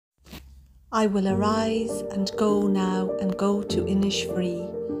I will arise and go now and go to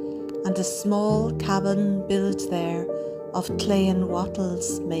Innisfree, and a small cabin built there of clay and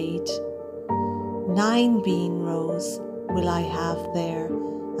wattles made. 9 bean rows will I have there,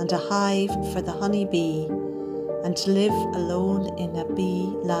 and a hive for the honey bee, and live alone in a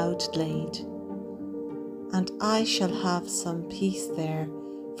bee-loud glade. And I shall have some peace there,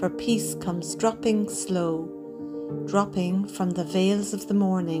 for peace comes dropping slow, dropping from the vales of the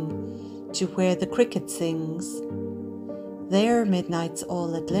morning to where the cricket sings. There midnight's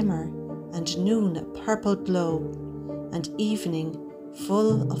all a glimmer, and noon a purple glow, and evening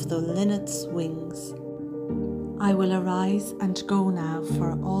full of the linnet's wings. I will arise and go now,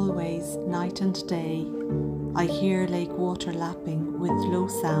 for always, night and day, I hear lake water lapping with low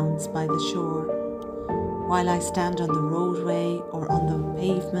sounds by the shore. While I stand on the roadway or on the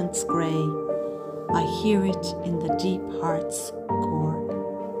pavements grey, I hear it in the deep heart's core.